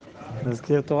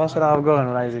נזכיר תורה של הרב גורן,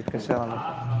 אולי זה יתקשר לנו.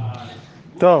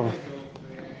 טוב.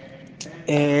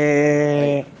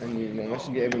 אני ממש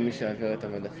גאה במי שעבר את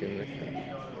המדפים לכאן.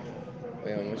 הוא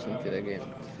היה ממש אינטליגנט.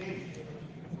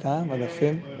 את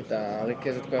המדפים? את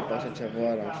הריכז את כל הפרשת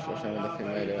שבוע על השלושה המדפים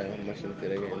האלה, הוא היה ממש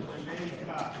אינטליגנט.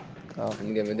 טוב.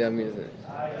 אני גם יודע מי זה.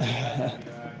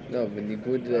 לא,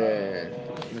 בניגוד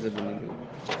מה זה בניגוד?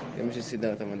 למי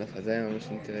שסידר את המדף הזה היה ממש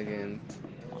אינטליגנט.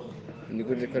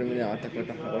 בניגוד לכל מיני העתקות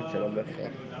אחרות שלא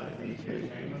בהכרח.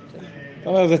 זאת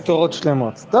אומרת, זה תורות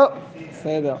שלמות. טוב,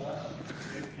 בסדר.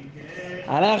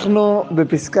 אנחנו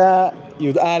בפסקה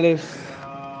י"א.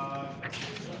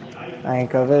 אני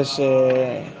מקווה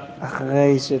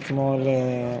שאחרי שאתמול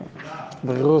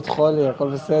ברירות חולי, הכל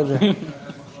בסדר.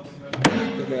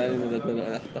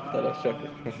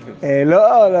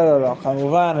 לא,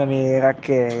 כמובן, אני רק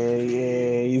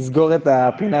אסגור את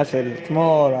הפינה של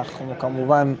אתמול. אנחנו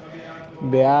כמובן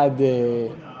בעד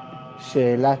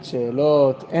שאלת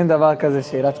שאלות. אין דבר כזה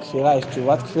שאלת כפירה, יש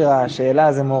תשובת כפירה.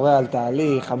 השאלה זה מורה על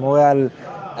תהליך, המורה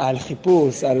על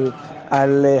חיפוש,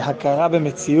 על הכרה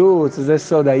במציאות, זה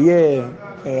סוד היה.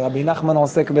 רבי נחמן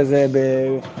עוסק בזה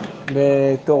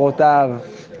בתורותיו.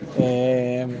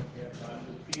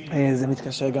 זה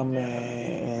מתקשר גם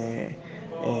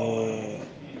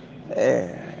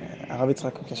הרב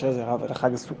יצחק מקשר זה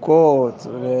לחג הסוכות,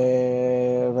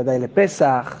 וודאי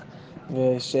לפסח,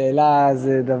 ושאלה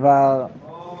זה דבר,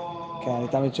 כן, אני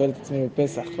תמיד שואל את עצמי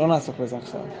בפסח, לא נעסוק בזה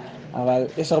עכשיו, אבל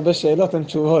יש הרבה שאלות, אין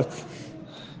תשובות.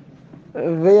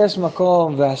 ויש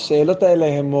מקום, והשאלות האלה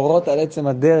הן מורות על עצם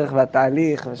הדרך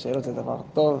והתהליך, ושאלות זה דבר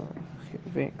טוב,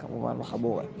 חיובי, כמובן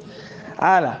בחבורה.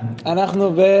 הלאה,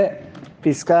 אנחנו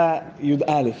בפסקה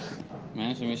י"א.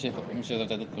 מעניין שמי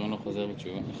שזאת עדת קוראים לו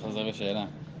חוזר בשאלה.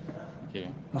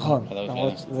 נכון,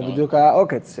 למרות זה בדיוק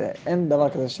העוקץ, שאין דבר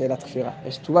כזה שאלת כפירה,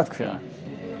 יש תשובת כפירה.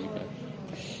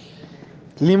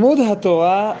 לימוד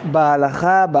התורה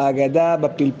בהלכה, בהגדה,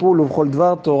 בפלפול ובכל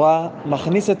דבר תורה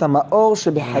מכניס את המאור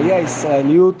שבחיי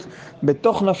הישראליות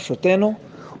בתוך נפשותנו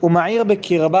ומעיר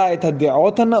בקרבה את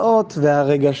הדעות הנאות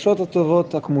והרגשות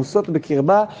הטובות הכמוסות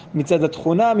בקרבה מצד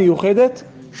התכונה המיוחדת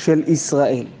של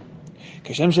ישראל.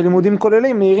 כשם שלימודים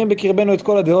כוללים מאירים בקרבנו את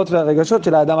כל הדעות והרגשות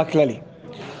של האדם הכללי.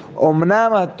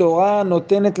 אמנם התורה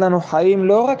נותנת לנו חיים,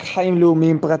 לא רק חיים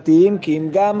לאומיים פרטיים, כי אם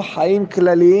גם חיים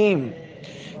כלליים.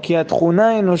 כי התכונה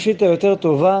האנושית היותר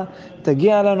טובה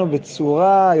תגיע לנו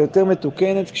בצורה יותר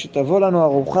מתוקנת כשתבוא לנו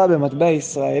ארוחה במטבע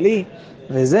ישראלי,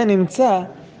 וזה נמצא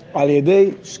על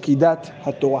ידי שקידת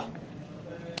התורה.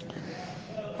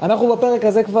 אנחנו בפרק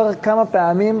הזה כבר כמה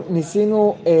פעמים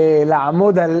ניסינו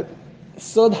לעמוד על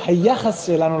סוד היחס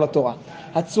שלנו לתורה.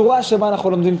 הצורה שבה אנחנו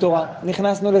לומדים תורה.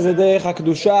 נכנסנו לזה דרך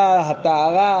הקדושה,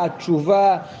 הטהרה,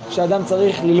 התשובה, שאדם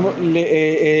צריך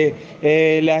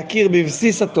להכיר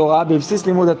בבסיס התורה, בבסיס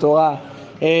לימוד התורה.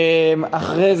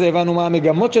 אחרי זה הבנו מה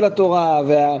המגמות של התורה,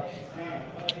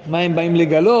 מה הם באים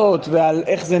לגלות, ועל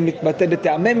איך זה מתבטא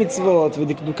בטעמי מצוות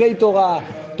ודקדוקי תורה,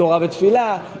 תורה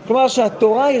ותפילה. כלומר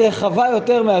שהתורה היא רחבה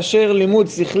יותר מאשר לימוד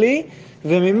שכלי,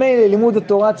 וממילא לימוד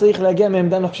התורה צריך להגיע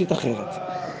מעמדה נפשית אחרת.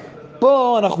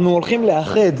 פה אנחנו הולכים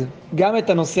לאחד גם את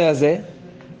הנושא הזה,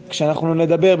 כשאנחנו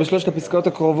נדבר בשלושת הפסקאות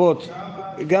הקרובות,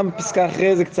 גם פסקה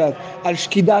אחרי זה קצת, על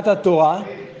שקידת התורה,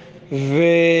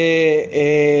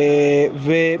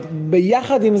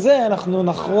 וביחד עם זה אנחנו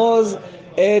נחרוז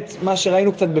את מה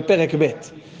שראינו קצת בפרק ב',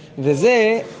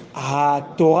 וזה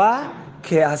התורה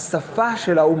כהשפה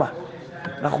של האומה.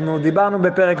 אנחנו דיברנו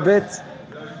בפרק ב',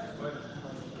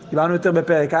 דיברנו יותר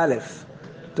בפרק א',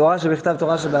 תורה שבכתב,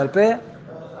 תורה שבעל פה,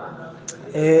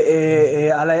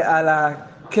 על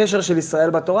הקשר של ישראל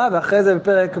בתורה, ואחרי זה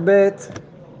בפרק ב',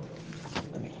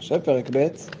 אני חושב פרק ב',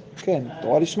 כן,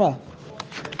 תורה לשמה.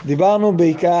 דיברנו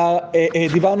בעיקר,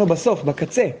 דיברנו בסוף,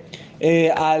 בקצה,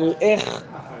 על איך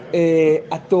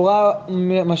התורה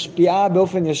משפיעה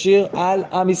באופן ישיר על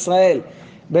עם ישראל.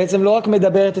 בעצם לא רק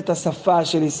מדברת את השפה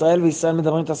של ישראל, וישראל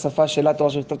מדברים את השפה שלה, תורה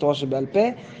שבכתב, תורה שבעל פה,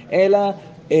 אלא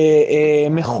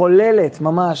מחוללת,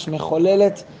 ממש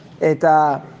מחוללת את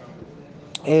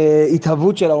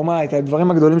ההתהוות של האומה, את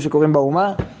הדברים הגדולים שקורים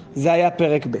באומה. זה היה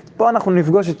פרק ב'. פה אנחנו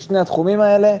נפגוש את שני התחומים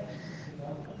האלה.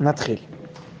 נתחיל.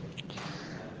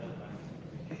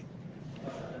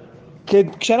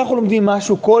 כשאנחנו לומדים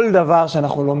משהו, כל דבר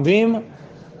שאנחנו לומדים,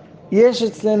 יש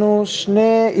אצלנו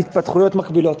שני התפתחויות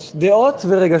מקבילות, דעות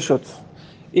ורגשות.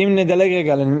 אם נדלג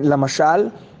רגע למשל,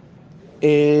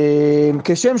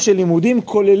 כשם שלימודים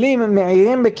כוללים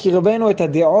מעירים בקרבנו את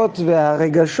הדעות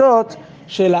והרגשות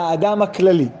של האדם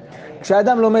הכללי.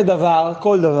 כשאדם לומד דבר,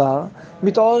 כל דבר,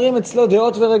 מתעוררים אצלו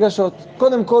דעות ורגשות.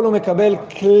 קודם כל הוא מקבל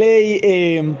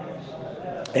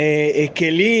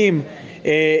כלים,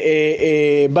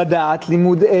 בדעת,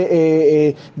 לימוד,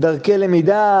 דרכי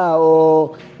למידה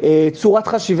או צורת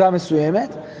חשיבה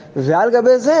מסוימת, ועל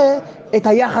גבי זה את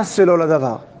היחס שלו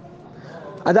לדבר.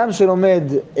 אדם שלומד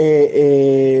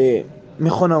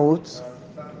מכונאות,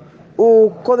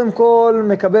 הוא קודם כל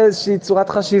מקבל איזושהי צורת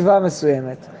חשיבה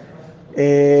מסוימת.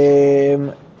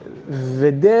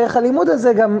 ודרך הלימוד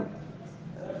הזה גם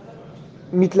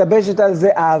מתלבשת על זה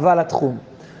אהבה לתחום.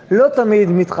 לא תמיד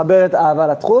מתחברת אהבה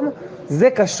לתחום, זה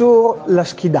קשור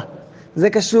לשקידה. זה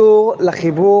קשור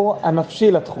לחיבור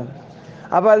הנפשי לתחום.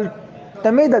 אבל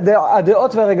תמיד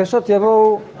הדעות והרגשות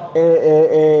יבואו,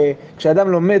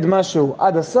 כשאדם לומד משהו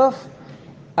עד הסוף,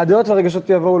 הדעות והרגשות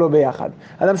יבואו לו ביחד.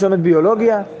 אדם שלומד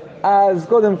ביולוגיה, אז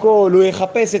קודם כל הוא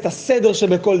יחפש את הסדר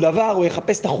שבכל דבר, הוא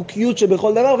יחפש את החוקיות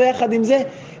שבכל דבר, ויחד עם זה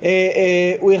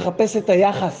הוא יחפש את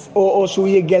היחס, או שהוא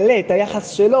יגלה את היחס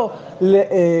שלו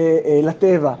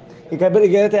לטבע.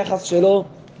 יגלה את היחס שלו,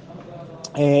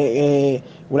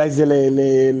 אולי זה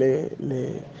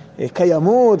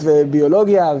לקיימות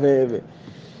וביולוגיה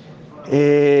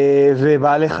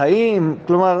ובעלי חיים,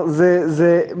 כלומר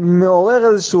זה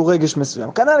מעורר איזשהו רגש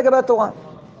מסוים. כנ"ל לגבי התורה.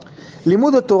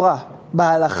 לימוד התורה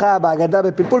בהלכה, בהגדה,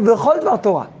 בפלפול, בכל דבר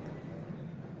תורה.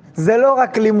 זה לא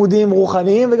רק לימודים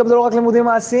רוחניים וגם זה לא רק לימודים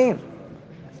מעשיים.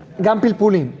 גם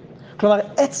פלפולים. כלומר,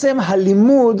 עצם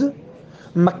הלימוד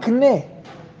מקנה,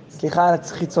 סליחה על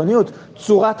החיצוניות,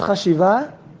 צורת חשיבה,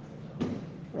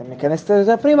 ומכנסת את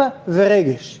זה פנימה,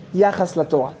 ורגש, יחס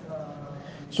לתורה.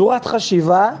 צורת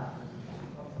חשיבה,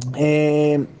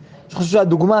 אני חושב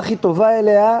שהדוגמה הכי טובה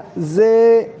אליה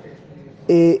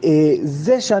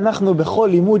זה שאנחנו בכל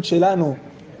לימוד שלנו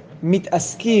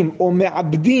מתעסקים או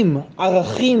מעבדים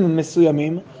ערכים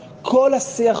מסוימים, כל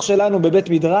השיח שלנו בבית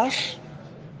מדרש,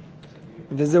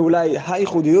 וזה אולי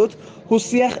הייחודיות, הוא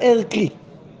שיח ערכי.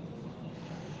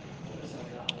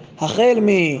 החל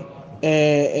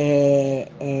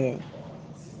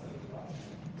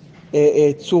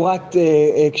צורת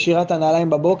קשירת הנעליים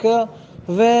בבוקר,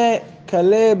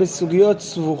 וכלה בסוגיות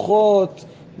סבוכות,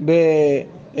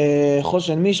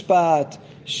 בחושן משפט,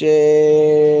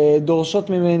 שדורשות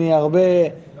ממני הרבה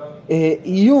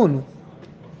עיון,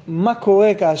 מה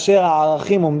קורה כאשר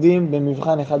הערכים עומדים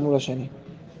במבחן אחד מול השני.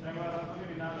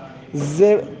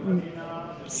 זה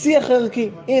שיח ערכי.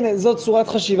 הנה, זאת צורת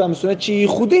חשיבה מסוימת שהיא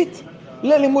ייחודית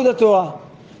ללימוד התורה.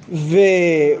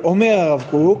 ואומר הרב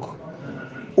קוק,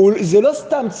 זה לא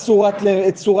סתם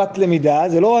צורת למידה,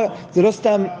 זה לא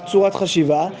סתם צורת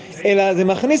חשיבה, אלא זה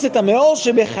מכניס את המאור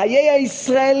שבחיי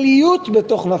הישראליות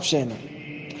בתוך נפשנו.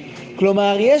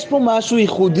 כלומר, יש פה משהו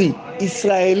ייחודי,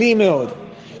 ישראלי מאוד.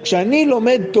 כשאני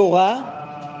לומד תורה,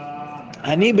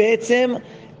 אני בעצם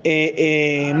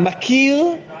מכיר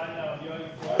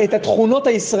את התכונות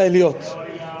הישראליות.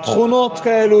 תכונות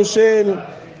כאלו של,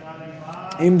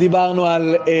 אם דיברנו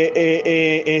על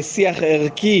שיח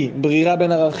ערכי, ברירה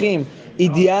בין ערכים,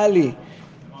 אידיאלי,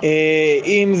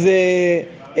 אם זה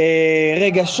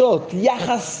רגשות,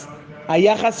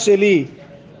 היחס שלי,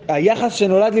 היחס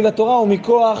שנולד לי לתורה הוא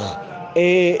מכוח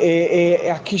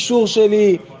הקישור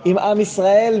שלי עם עם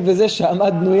ישראל, וזה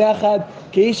שעמדנו יחד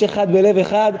כאיש אחד בלב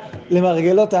אחד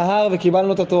למרגלות ההר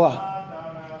וקיבלנו את התורה.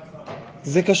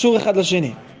 זה קשור אחד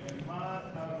לשני.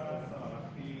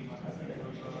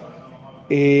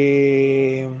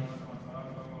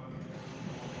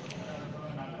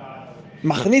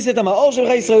 מכניס את המאור של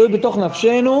חיי ישראליות בתוך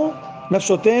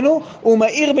נפשותנו,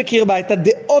 ומאיר בקרבה את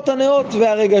הדעות הנאות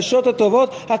והרגשות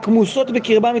הטובות הכמוסות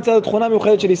בקרבה מצד התכונה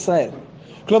המיוחדת של ישראל.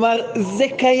 כלומר, זה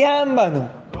קיים בנו.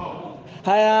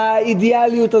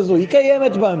 האידיאליות הזו היא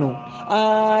קיימת בנו.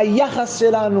 היחס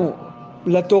שלנו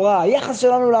לתורה, היחס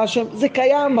שלנו להשם, זה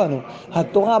קיים בנו.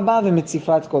 התורה באה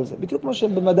ומציפה את כל זה. בדיוק כמו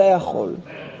שבמדעי החול.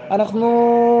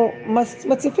 אנחנו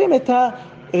מציפים את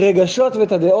הרגשות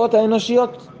ואת הדעות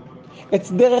האנושיות,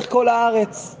 את דרך כל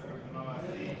הארץ.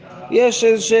 יש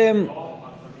איזשהם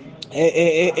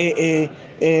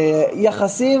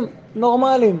יחסים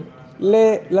נורמליים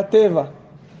לטבע.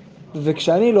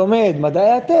 וכשאני לומד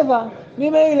מדעי הטבע,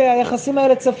 ממילא היחסים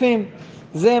האלה צפים.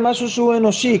 זה משהו שהוא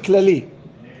אנושי, כללי.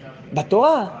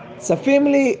 בתורה צפים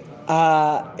לי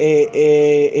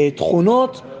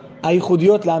התכונות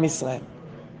הייחודיות לעם ישראל.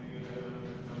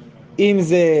 אם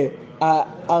זה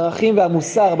הערכים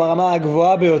והמוסר ברמה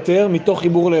הגבוהה ביותר מתוך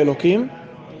חיבור לאלוקים,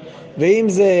 ואם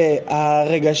זה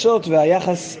הרגשות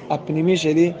והיחס הפנימי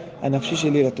שלי, הנפשי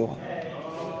שלי לתורה.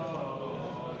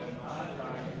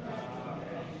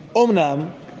 אמנם,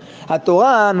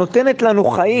 התורה נותנת לנו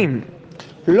חיים,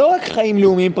 לא רק חיים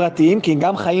לאומיים פרטיים, כי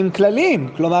גם חיים כלליים.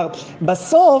 כלומר,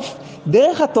 בסוף,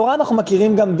 דרך התורה אנחנו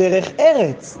מכירים גם דרך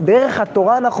ארץ. דרך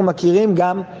התורה אנחנו מכירים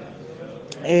גם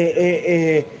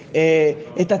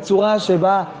את הצורה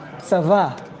שבה צבא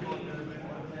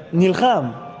נלחם.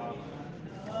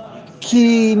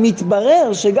 כי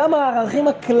מתברר שגם הערכים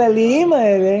הכלליים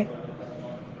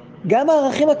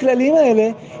האלה,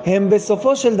 הם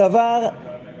בסופו של דבר,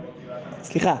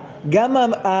 גם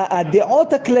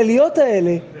הדעות הכלליות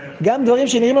האלה, גם דברים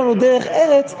שנראים לנו דרך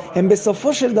ארץ, הם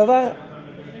בסופו של דבר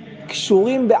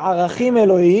קשורים בערכים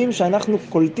אלוהיים שאנחנו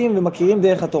קולטים ומכירים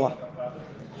דרך התורה.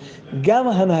 גם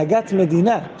הנהגת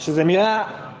מדינה, שזה נראה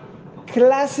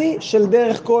קלאסי של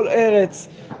דרך כל ארץ.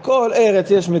 כל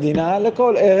ארץ יש מדינה,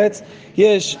 לכל ארץ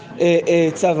יש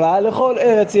צבא, לכל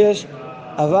ארץ יש,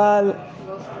 אבל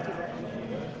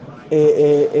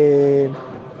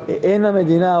אין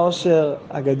המדינה העושר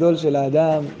הגדול של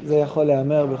האדם, זה יכול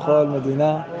להיאמר בכל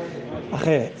מדינה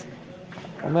אחרת.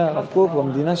 אומר הרב קוק,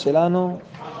 במדינה שלנו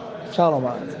אפשר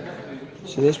לומר את זה,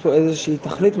 שיש פה איזושהי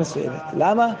תכלית מסוימת.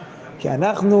 למה? כי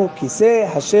אנחנו כיסא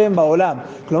השם בעולם.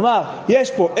 כלומר,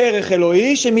 יש פה ערך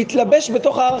אלוהי שמתלבש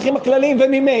בתוך הערכים הכלליים,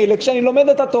 וממילא כשאני לומד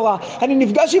את התורה, אני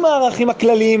נפגש עם הערכים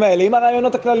הכלליים האלה, עם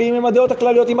הרעיונות הכלליים, עם הדעות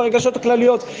הכלליות, עם הרגשות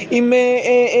הכלליות, עם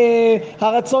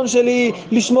הרצון שלי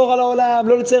לשמור על העולם,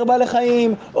 לא לצייר בעלי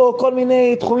חיים, או כל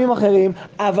מיני תחומים אחרים,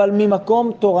 אבל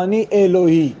ממקום תורני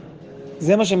אלוהי.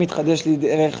 זה מה שמתחדש לי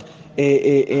דרך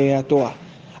התורה.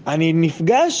 אני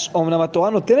נפגש, אומנם התורה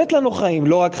נותנת לנו חיים,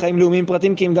 לא רק חיים לאומיים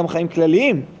פרטיים, כי הם גם חיים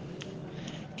כלליים.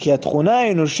 כי התכונה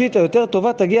האנושית היותר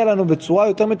טובה תגיע לנו בצורה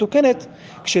יותר מתוקנת,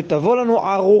 כשתבוא לנו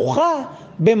ערוכה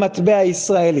במטבע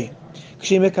הישראלי.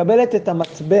 כשהיא מקבלת את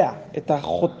המטבע, את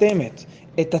החותמת,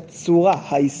 את הצורה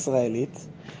הישראלית,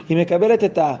 היא מקבלת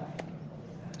את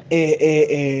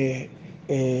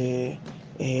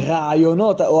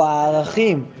הרעיונות או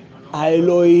הערכים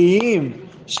האלוהיים,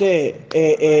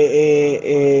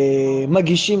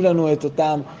 שמגישים לנו את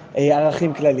אותם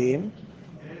ערכים כלליים,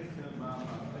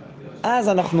 אז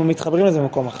אנחנו מתחברים לזה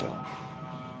במקום אחר.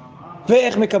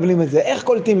 ואיך מקבלים את זה? איך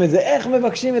קולטים את זה? איך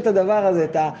מבקשים את הדבר הזה?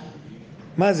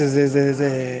 מה זה?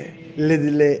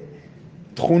 זה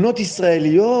תכונות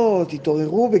ישראליות,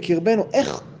 התעוררו בקרבנו.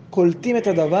 איך קולטים את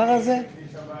הדבר הזה?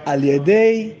 על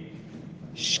ידי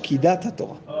שקידת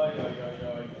התורה.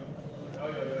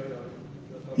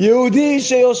 יהודי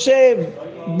שיושב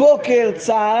בוקר,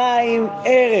 צהריים,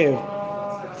 ערב,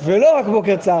 ולא רק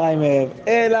בוקר, צהריים, ערב,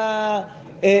 אלא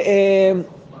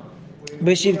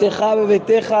בשבתך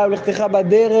בביתך ולכתך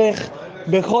בדרך,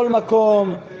 בכל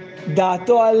מקום,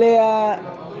 דעתו עליה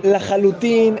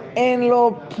לחלוטין, אין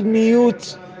לו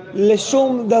פניות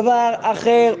לשום דבר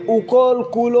אחר, הוא כל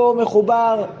כולו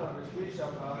מחובר,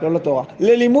 לא לתורה,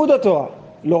 ללימוד התורה,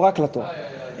 לא רק לתורה,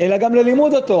 אלא גם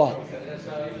ללימוד התורה.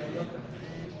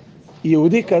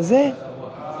 יהודי כזה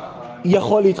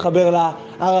יכול להתחבר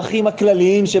לערכים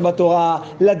הכלליים שבתורה,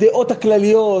 לדעות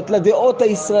הכלליות, לדעות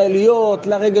הישראליות,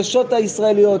 לרגשות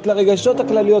הישראליות, לרגשות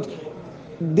הכלליות,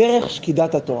 דרך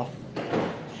שקידת התורה.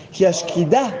 כי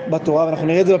השקידה בתורה, ואנחנו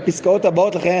נראה את זה בפסקאות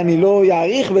הבאות, לכן אני לא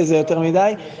יעריך בזה יותר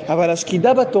מדי, אבל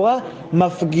השקידה בתורה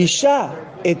מפגישה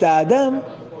את האדם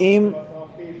עם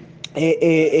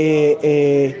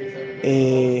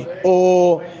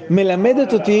או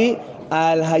מלמדת אותי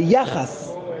על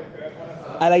היחס,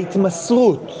 על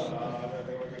ההתמסרות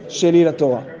שלי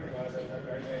לתורה.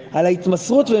 על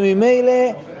ההתמסרות,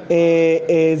 וממילא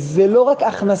זה לא רק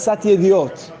הכנסת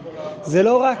ידיעות. זה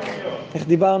לא רק, איך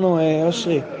דיברנו,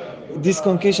 אושרי, דיסק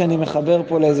און קי שאני מחבר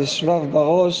פה לאיזה שבב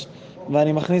בראש,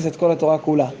 ואני מכניס את כל התורה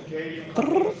כולה.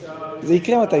 זה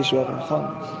יקרה מתישהו, נכון?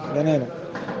 בינינו.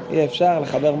 יהיה אפשר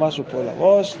לחבר משהו פה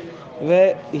לראש,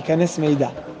 וייכנס מידע.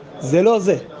 זה לא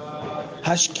זה.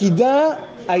 השקידה,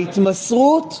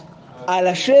 ההתמסרות על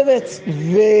השבט,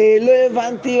 ולא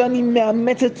הבנתי, אני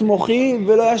מאמץ את מוחי,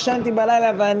 ולא ישנתי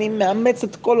בלילה, ואני מאמץ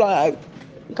את כל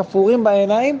הכפורים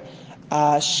בעיניים.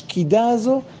 השקידה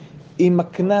הזו היא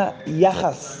מקנה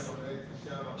יחס,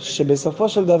 שבסופו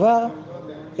של דבר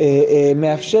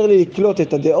מאפשר לי לקלוט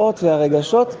את הדעות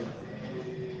והרגשות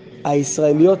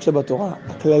הישראליות שבתורה,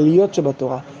 הכלליות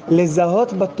שבתורה.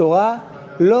 לזהות בתורה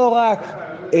לא רק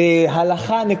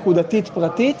הלכה נקודתית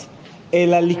פרטית,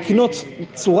 אלא לקנות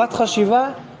צורת חשיבה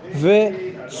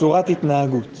וצורת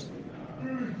התנהגות.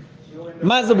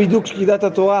 מה זו בדיוק שקידת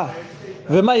התורה?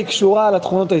 ומה היא קשורה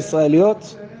לתכונות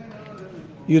הישראליות?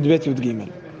 י' ב' י' ג'.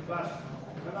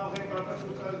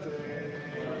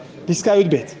 פסקה י'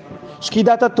 ב'.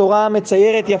 שקידת התורה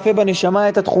מציירת יפה בנשמה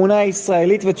את התכונה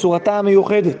הישראלית וצורתה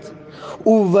המיוחדת,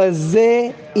 ובזה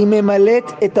היא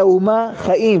ממלאת את האומה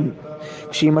חיים.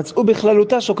 כשימצאו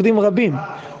בכללותה שוקדים רבים,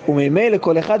 וממילא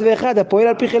כל אחד ואחד הפועל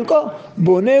על פי חלקו,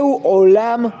 בונהו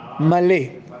עולם מלא.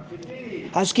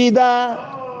 השקידה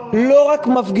לא רק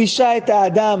מפגישה את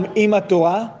האדם עם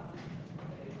התורה,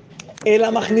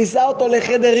 אלא מכניסה אותו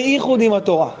לחדר ייחוד עם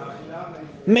התורה.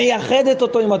 מייחדת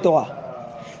אותו עם התורה.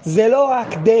 זה לא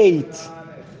רק דייט,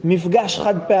 מפגש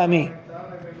חד פעמי,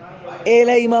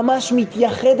 אלא היא ממש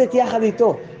מתייחדת יחד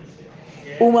איתו.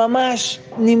 הוא ממש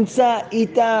נמצא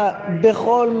איתה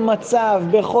בכל מצב,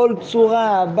 בכל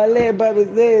צורה, בלב,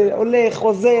 בזה, הולך,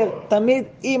 חוזר, תמיד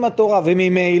עם התורה.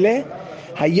 וממילא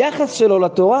היחס שלו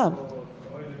לתורה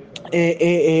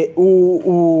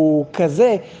הוא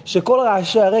כזה שכל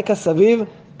רעשי הרקע סביב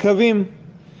קווים.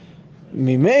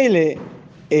 ממילא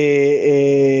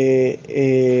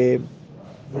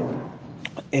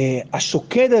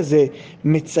השוקד הזה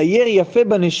מצייר יפה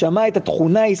בנשמה את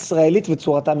התכונה הישראלית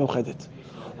וצורתה מיוחדת.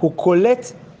 הוא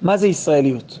קולט מה זה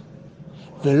ישראליות.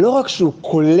 ולא רק שהוא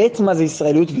קולט מה זה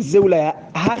ישראליות, וזה אולי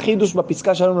החידוש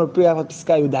בפסקה שלנו לפי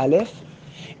הפסקה י"א,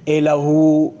 אלא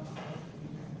הוא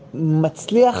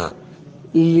מצליח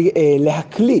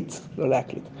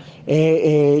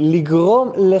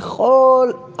לגרום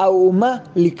לכל האומה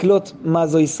לקלוט מה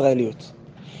זו ישראליות.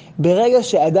 ברגע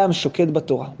שאדם שוקד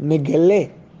בתורה, מגלה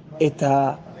את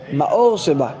המאור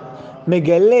שבה,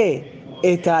 מגלה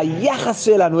את היחס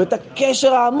שלנו, את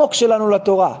הקשר העמוק שלנו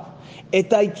לתורה,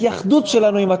 את ההתייחדות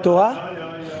שלנו עם התורה,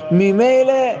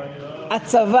 ממילא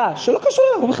הצבא, שלא קשור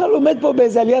לנו, הוא בכלל לומד פה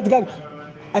באיזה עליית גג,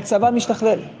 הצבא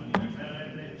משתכלל,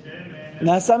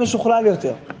 נעשה משוכלל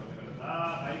יותר.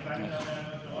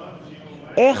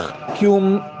 איך? כי הוא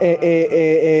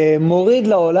מוריד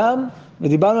לעולם,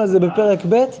 ודיברנו על זה בפרק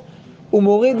ב', הוא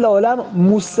מוריד לעולם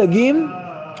מושגים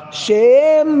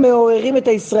שהם מעוררים את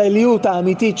הישראליות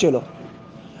האמיתית שלו.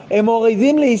 הם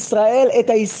מורידים לישראל את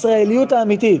הישראליות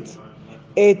האמיתית.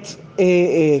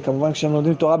 כמובן כשהם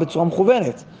לומדים תורה בצורה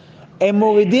מכוונת. הם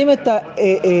מורידים את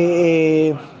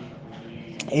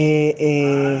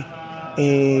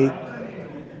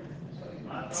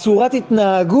צורת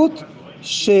התנהגות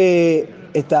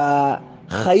את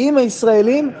החיים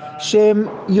הישראלים שהם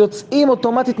יוצאים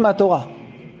אוטומטית מהתורה.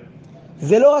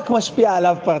 זה לא רק משפיע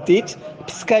עליו פרטית,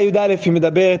 פסקה י"א היא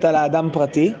מדברת על האדם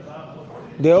פרטי,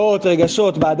 דעות,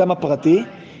 רגשות באדם הפרטי,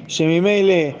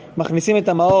 שממילא מכניסים את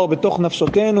המאור בתוך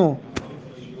נפשותנו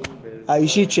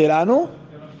האישית שלנו,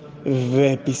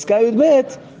 ופסקה י"ב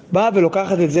באה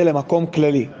ולוקחת את זה למקום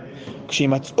כללי.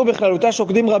 כשימצאו בכללותה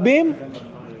שוקדים רבים,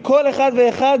 כל אחד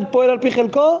ואחד פועל על פי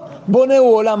חלקו, בונה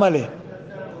הוא עולם מלא.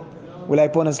 אולי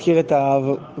פה נזכיר את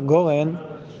הגורן,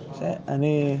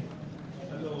 שאני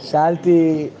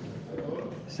שאלתי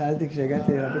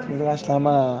כשהגעתי לבית מדרש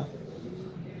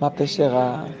מה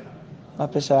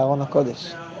פשר ארון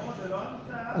הקודש.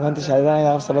 הבנתי שעדיין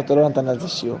הרב סבתו לא נתן על זה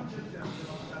שיעור.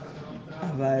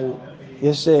 אבל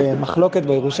יש מחלוקת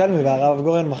בירושלמי והרב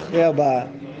גורן מכריע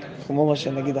כמו מה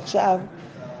שנגיד עכשיו,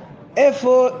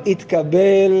 איפה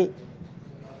התקבל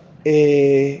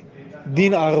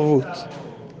דין ערבות.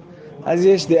 אז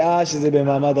יש דעה שזה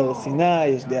במעמד הר סיני,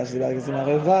 יש דעה שזה בארגזים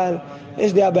הרבל,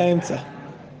 יש דעה באמצע,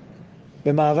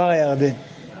 במעבר הירדן.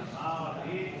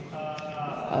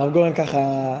 הרב גורן ככה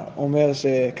אומר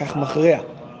שכך מכריע,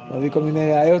 מביא כל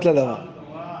מיני ראיות לדבר.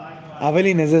 אבל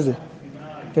הנה זה.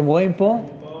 אתם רואים פה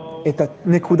את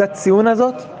הנקודת ציון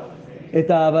הזאת,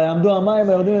 ויעמדו המים,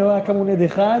 הירדן לא היה כמו נד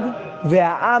אחד,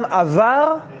 והעם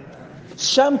עבר,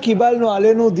 שם קיבלנו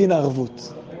עלינו דין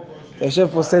ערבות. יושב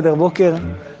פה סדר בוקר,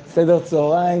 סדר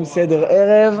צהריים, סדר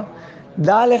ערב,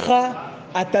 דע לך,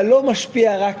 אתה לא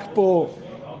משפיע רק פה,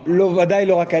 ודאי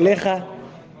לא רק עליך,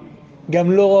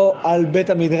 גם לא על בית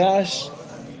המדרש,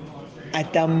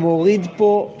 אתה מוריד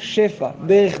פה שפע,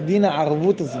 דרך דין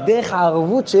הערבות הזה, דרך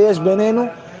הערבות שיש בינינו,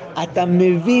 אתה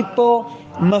מביא פה,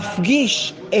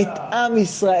 מפגיש את עם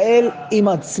ישראל עם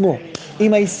עצמו,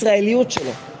 עם הישראליות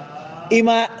שלו, עם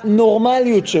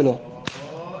הנורמליות שלו,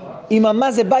 עם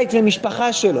מה זה בית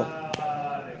ומשפחה שלו,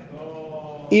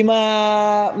 עם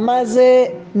מה זה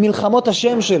מלחמות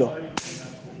השם שלו,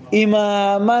 עם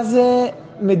מה זה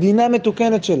מדינה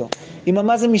מתוקנת שלו, עם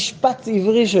מה זה משפט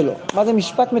עברי שלו, מה זה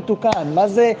משפט מתוקן,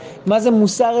 מה זה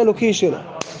מוסר אלוקי שלו.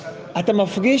 אתה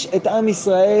מפגיש את עם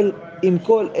ישראל עם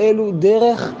כל אלו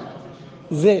דרך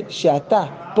זה שאתה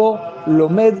פה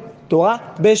לומד תורה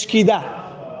בשקידה,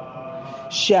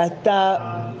 שאתה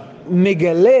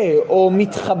מגלה או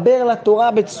מתחבר לתורה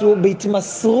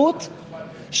בהתמסרות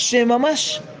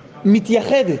שממש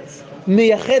מתייחדת,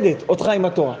 מייחדת אותך עם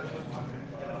התורה.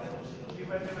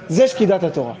 זה שקידת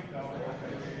התורה.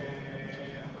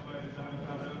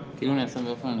 כאילו נעשה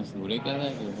באופן סגולי כזה,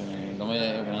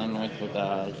 ובנם לומד פה את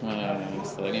הריחים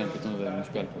הישראלים, פתאום זה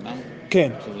משפיע על כולם?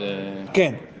 כן,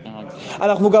 כן.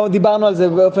 אנחנו גם דיברנו על זה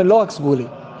באופן לא רק סגולי,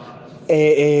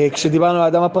 כשדיברנו על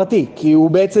האדם הפרטי, כי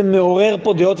הוא בעצם מעורר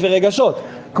פה דעות ורגשות.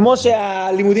 כמו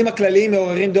שהלימודים הכלליים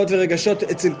מעוררים דעות ורגשות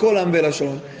אצל כל עם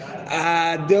ולשון,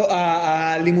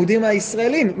 הלימודים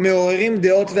הישראלים מעוררים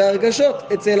דעות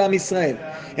והרגשות אצל עם ישראל.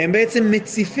 הם בעצם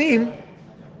מציפים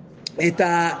את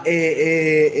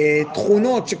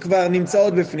התכונות שכבר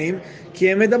נמצאות בפנים,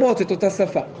 כי הן מדברות את אותה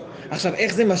שפה. עכשיו,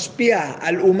 איך זה משפיע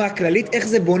על אומה כללית, איך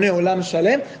זה בונה עולם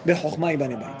שלם? בחוכמה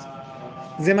יבנה בית.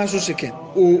 זה משהו שכן,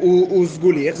 הוא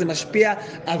סגולי, איך זה משפיע,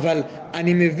 אבל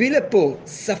אני מביא לפה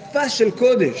שפה של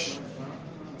קודש.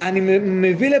 אני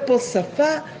מביא לפה שפה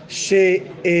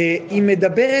שהיא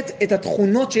מדברת את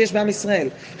התכונות שיש בעם ישראל.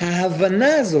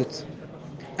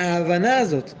 ההבנה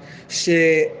הזאת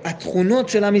שהתכונות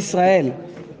של עם ישראל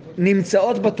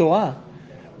נמצאות בתורה,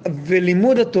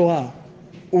 ולימוד התורה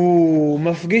הוא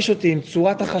מפגיש אותי עם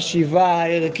צורת החשיבה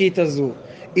הערכית הזו,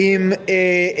 עם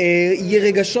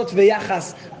רגשות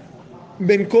ויחס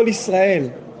בין כל ישראל.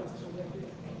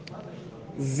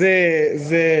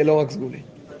 זה לא רק סגולי,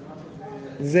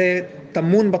 זה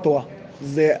תמון בתורה.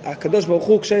 זה הקדוש ברוך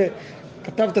הוא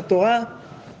כשכתב את התורה,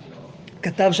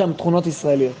 כתב שם תכונות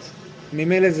ישראליות.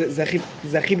 ממילא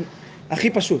זה הכי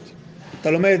פשוט.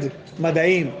 אתה לומד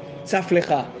מדעים, צף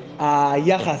לך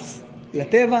היחס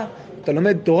לטבע, אתה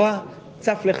לומד תורה,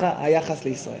 צף לך היחס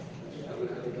לישראל.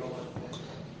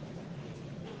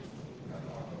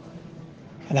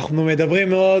 אנחנו מדברים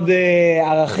מאוד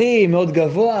ערכים, מאוד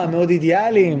גבוה, מאוד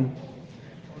אידיאליים.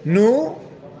 נו,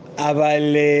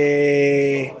 אבל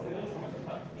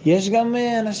יש גם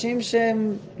אנשים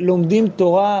שהם לומדים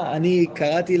תורה, אני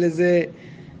קראתי לזה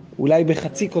אולי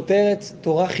בחצי כותרת,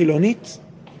 תורה חילונית.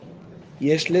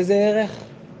 יש לזה ערך?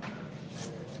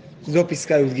 זו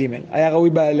פסקה י"ג. היה ראוי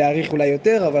להאריך אולי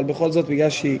יותר, אבל בכל זאת בגלל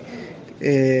שהיא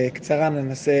קצרה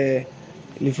ננסה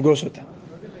לפגוש אותה.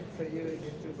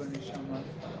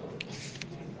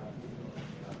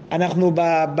 אנחנו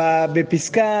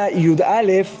בפסקה י"א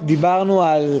דיברנו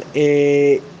על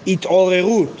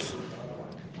התעוררות.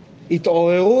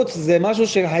 התעוררות זה משהו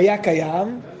שהיה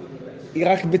קיים, היא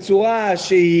רק בצורה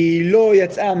שהיא לא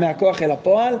יצאה מהכוח אל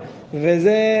הפועל,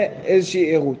 וזה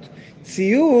איזושהי ערות.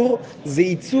 ציור זה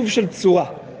עיצוב של צורה.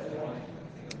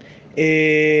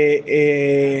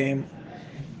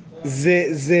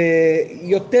 זה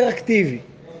יותר אקטיבי,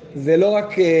 זה לא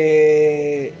רק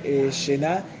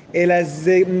שינה, אלא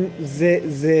זה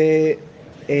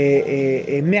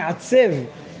מעצב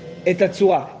את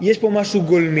הצורה. יש פה משהו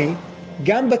גולמי,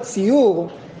 גם בציור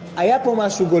היה פה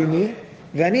משהו גולמי,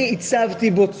 ואני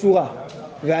עיצבתי בו צורה,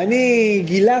 ואני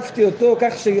גילפתי אותו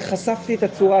כך שחשפתי את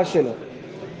הצורה שלו.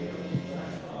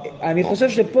 אני חושב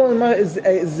שפה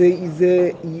זה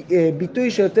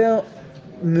ביטוי שיותר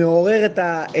מעורר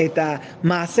את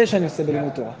המעשה שאני עושה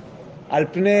בלימוד תורה, על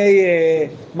פני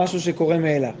משהו שקורה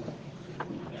מאליו.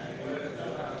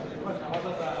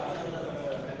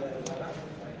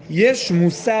 יש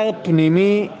מוסר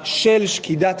פנימי של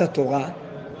שקידת התורה,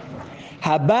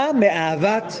 הבא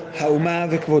מאהבת האומה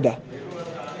וכבודה.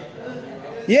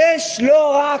 יש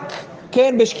לא רק,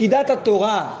 כן, בשקידת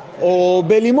התורה, או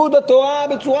בלימוד התורה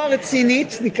בצורה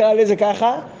רצינית, נקרא לזה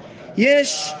ככה,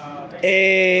 יש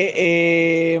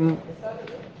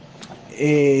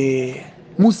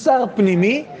מוסר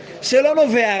פנימי שלא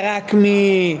נובע רק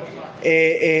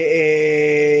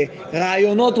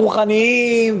רעיונות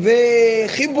רוחניים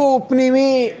וחיבור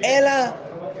פנימי, אלא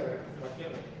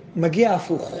מגיע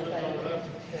הפוך.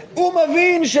 הוא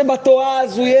מבין שבתורה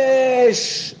הזו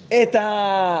יש את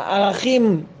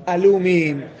הערכים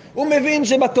הלאומיים, הוא מבין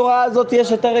שבתורה הזאת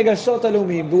יש את הרגשות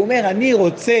הלאומיים, והוא אומר, אני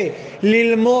רוצה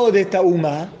ללמוד את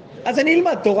האומה, אז אני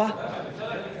אלמד תורה.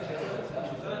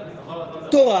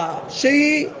 תורה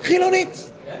שהיא חילונית.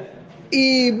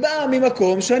 היא באה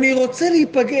ממקום שאני רוצה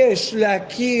להיפגש,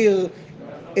 להכיר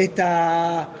את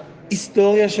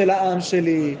ההיסטוריה של העם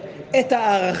שלי, את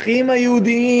הערכים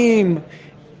היהודיים.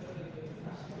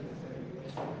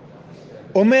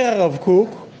 אומר הרב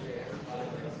קוק,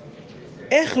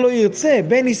 איך לא ירצה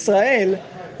בן ישראל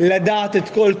לדעת את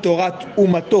כל תורת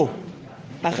אומתו,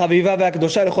 החביבה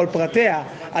והקדושה לכל פרטיה,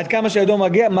 עד כמה שידו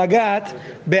מגעת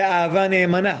באהבה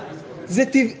נאמנה. זה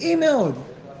טבעי מאוד.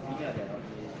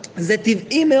 זה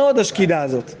טבעי מאוד השקידה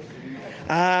הזאת.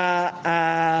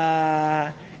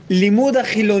 הלימוד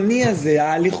החילוני הזה,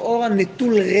 לכאורה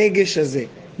נטול רגש הזה,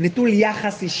 נטול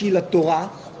יחס אישי לתורה,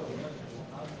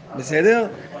 בסדר?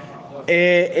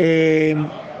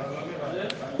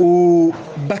 הוא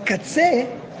בקצה,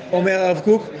 אומר הרב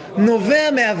קוק,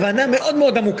 נובע מהבנה מאוד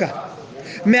מאוד עמוקה.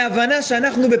 מהבנה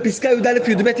שאנחנו בפסקה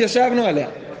י"א י"ב ישבנו עליה.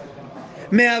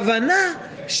 מהבנה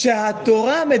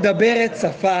שהתורה מדברת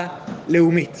שפה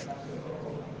לאומית.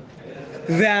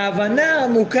 וההבנה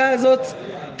העמוקה הזאת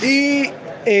היא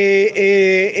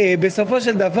בסופו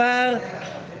של דבר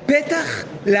פתח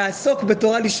לעסוק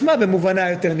בתורה לשמה במובנה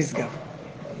יותר נשגב.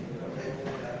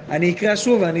 אני אקרא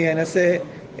שוב, אני אנסה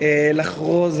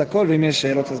לחרוז הכל, ואם יש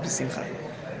שאלות אז בשמחה.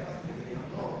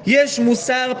 יש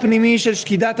מוסר פנימי של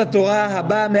שקידת התורה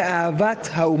הבא מאהבת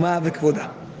האומה וכבודה.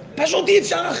 פשוט אי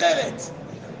אפשר אחרת.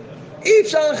 אי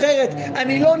אפשר אחרת.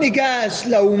 אני לא ניגש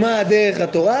לאומה דרך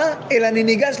התורה, אלא אני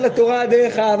ניגש לתורה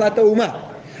דרך אהבת האומה.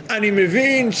 אני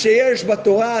מבין שיש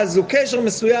בתורה הזו קשר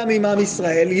מסוים עם עם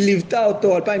ישראל, היא ליוותה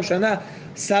אותו 2000 שנה,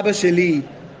 סבא שלי,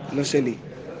 לא שלי,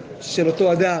 של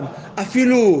אותו אדם,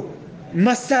 אפילו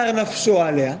מסר נפשו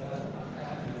עליה.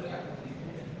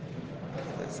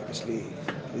 סבא שלי,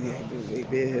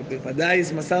 בוודאי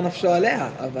מסר נפשו עליה,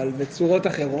 אבל בצורות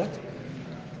אחרות.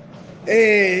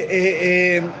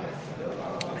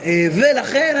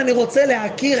 ולכן אני רוצה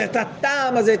להכיר את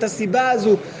הטעם הזה, את הסיבה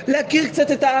הזו, להכיר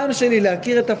קצת את העם שלי,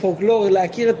 להכיר את הפולקלור,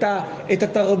 להכיר את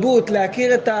התרבות,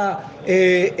 להכיר את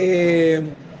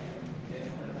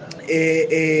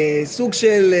סוג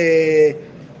של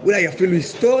אולי אפילו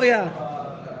היסטוריה.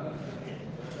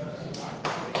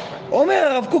 אומר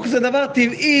הרב קוק, זה דבר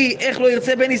טבעי, איך לא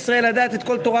ירצה בן ישראל לדעת את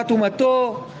כל תורת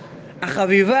אומתו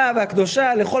החביבה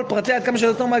והקדושה לכל פרטיה עד כמה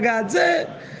שיותר מגעת. זה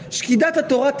שקידת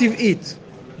התורה טבעית.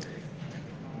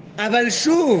 אבל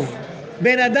שוב,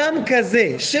 בן אדם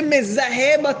כזה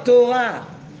שמזהה בתורה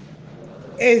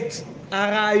את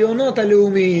הרעיונות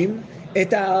הלאומיים,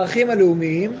 את הערכים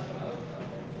הלאומיים,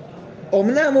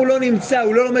 אמנם הוא לא נמצא,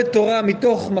 הוא לא לומד תורה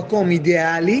מתוך מקום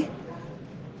אידיאלי,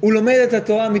 הוא לומד את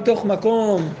התורה מתוך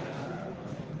מקום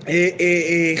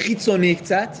חיצוני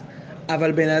קצת,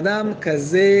 אבל בן אדם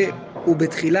כזה הוא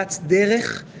בתחילת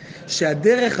דרך,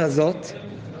 שהדרך הזאת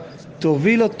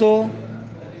תוביל אותו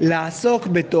לעסוק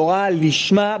בתורה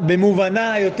לשמה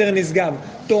במובנה היותר נשגב.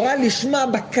 תורה לשמה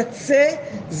בקצה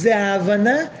זה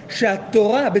ההבנה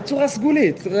שהתורה בצורה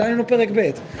סגולית, ראינו פרק ב',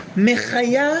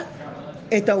 מחיה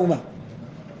את האומה.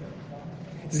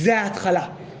 זה ההתחלה.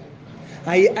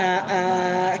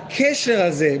 הקשר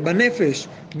הזה בנפש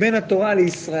בין התורה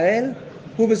לישראל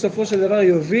הוא בסופו של דבר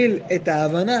יוביל את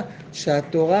ההבנה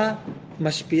שהתורה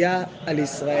משפיעה על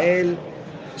ישראל,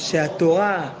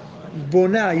 שהתורה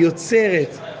בונה,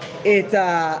 יוצרת את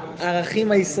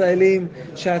הערכים הישראלים,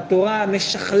 שהתורה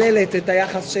משכללת את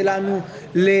היחס שלנו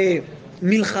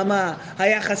למלחמה,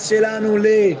 היחס שלנו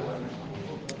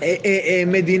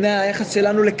למדינה, היחס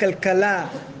שלנו לכלכלה,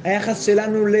 היחס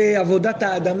שלנו לעבודת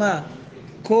האדמה.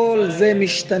 כל זה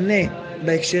משתנה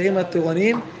בהקשרים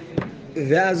התורניים,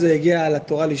 ואז זה הגיע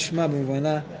לתורה לשמה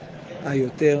במובנה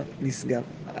היותר נשגב.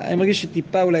 אני מרגיש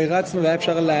שטיפה אולי רצנו והיה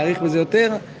אפשר להעריך בזה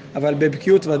יותר, אבל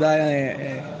בבקיאות ודאי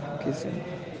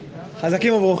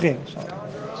חזקים וברוכים.